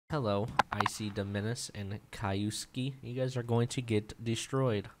Hello, I see the Menace and KyUUUskee. You guys are going to get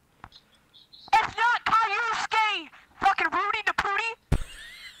destroyed. It's not KyUUUskee! Fucking RudeyPaTudey!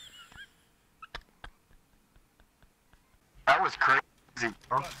 That was crazy.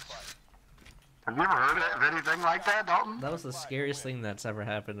 Have you ever heard of anything like that, Dalton? That was the scariest thing that's ever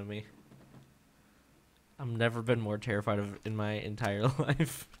happened to me. I've never been more terrified of in my entire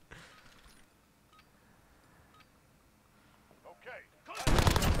life.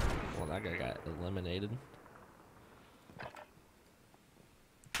 Well, that guy got eliminated.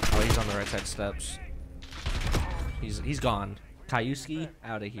 Oh, he's on the right side steps. He's gone. KyUUUskee,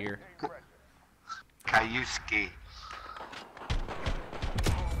 out of here. KyUUUskee.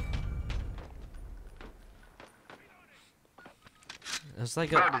 It's like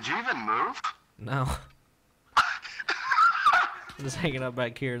Bro, did you even move? No. I'm just hanging out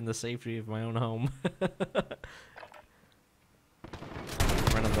back here in the safety of my own home.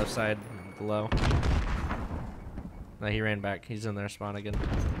 Right on the left side, below. No, he ran back. He's in there, spawn again.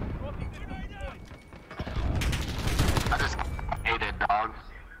 I just ate it, dog.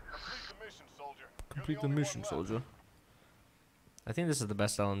 Complete the mission, soldier. I think this is the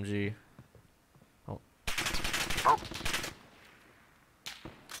best LMG. Oh. Oh.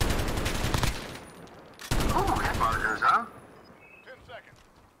 Ooh, hamburgers, huh? 10 seconds.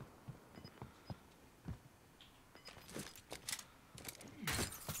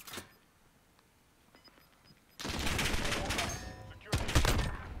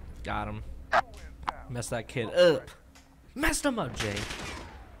 Got him. Messed that kid up. Messed him up, Jay.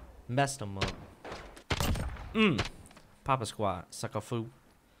 Messed him up. Papa squat. Suck a foo.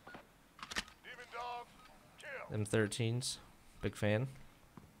 M13s. Big fan.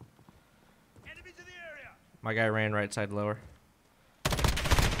 My guy ran right side lower.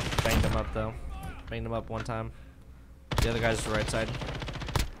 Banged him up though. Banged him up one time. The other guy's the right side.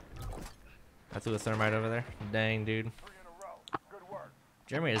 I threw a thermite over there. Dang, dude.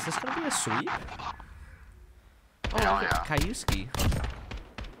 Jeremy, is this gonna be a sweep? Oh, Hell look at yeah. KyUUUskee.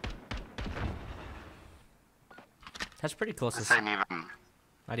 That's pretty close This to ain't even...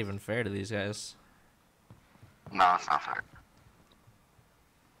 not even fair to these guys. No, it's not fair.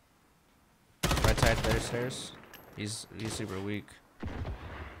 Right side there, stairs. He's super weak.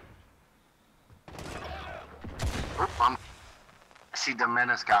 Oop, I see the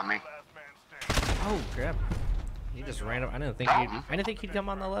menace got me. Oh crap! He just ran up. I didn't think he'd come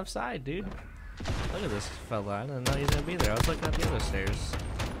on the left side, dude. Look at this fella. I didn't know he was gonna be there. I was looking at the other stairs.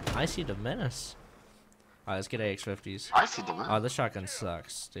 I see the menace. Alright, let's get AX50s. I see the menace. Oh, this shotgun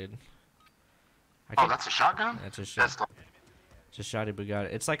sucks, dude. Oh, that's a shotgun? That's a That's shot. Just shotty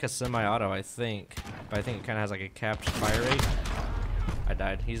Bugatti. It's like a semi-auto, I think. But I think it kind of has like a capped fire rate. I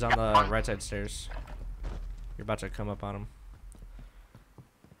died. He's on the right side stairs. You're about to come up on him.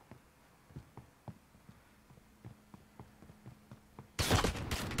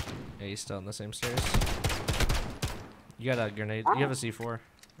 Yeah, he's still on the same stairs. You got a grenade. You have a C4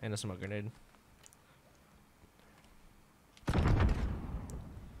 and a smoke grenade.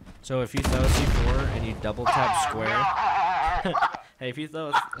 So if you throw a C4 and you double tap square, hey, if you throw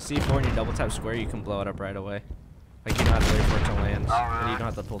a C4 and you double tap square, you can blow it up right away. Like you don't have to wait for it to land, and you don't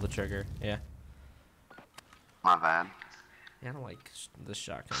have to pull the trigger. Yeah. My bad. Yeah, I don't like this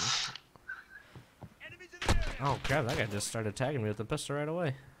shotgun. Oh crap! That guy just started tagging me with the pistol right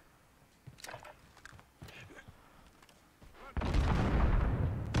away.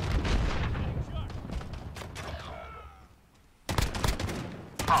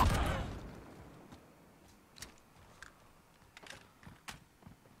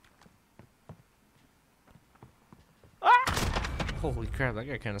 Holy crap, that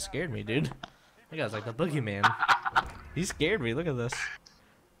guy kind of scared me, dude. That guy's like the boogeyman. He scared me, look at this.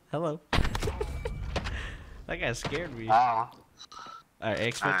 Hello. That guy scared me. Oh.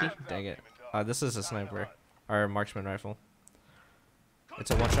 Alright, X50? Dang it. This is a sniper. Or a marksman rifle. It's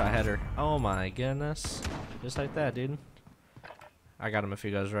a one-shot header. Oh my goodness. Just like that, dude. I got him if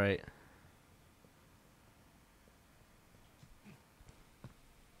he goes right.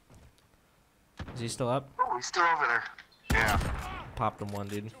 Is he still up? Oh, he's still over there. Yeah. Popped him one,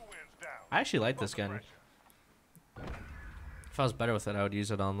 dude. I actually like this gun. If I was better with it, I would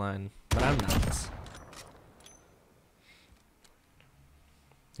use it online. But I'm not.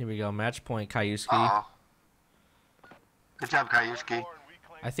 Here we go. Match point, KyUUUskee. Good job, KyUUUskee.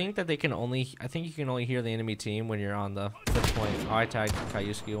 I think that they can only. I think you can only hear the enemy team when you're on the 5th point. Oh, I tagged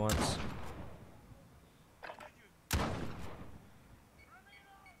KyUUUskee once.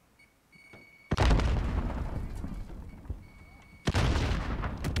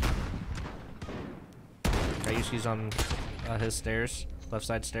 KyUUUskee's on his stairs. Left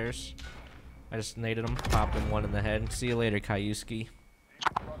side stairs. I just naded him, popping one in the head. See you later, KyUUUskee.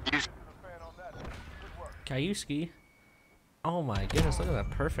 KyUUUskee? Oh my goodness, look at that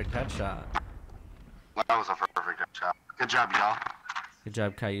perfect headshot. That was a perfect shot. Good job, y'all. Good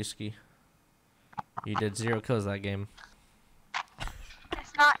job, KyUUUskee. You did 0 kills that game.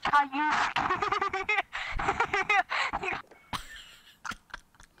 It's not KyUUUskee.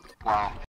 Wow.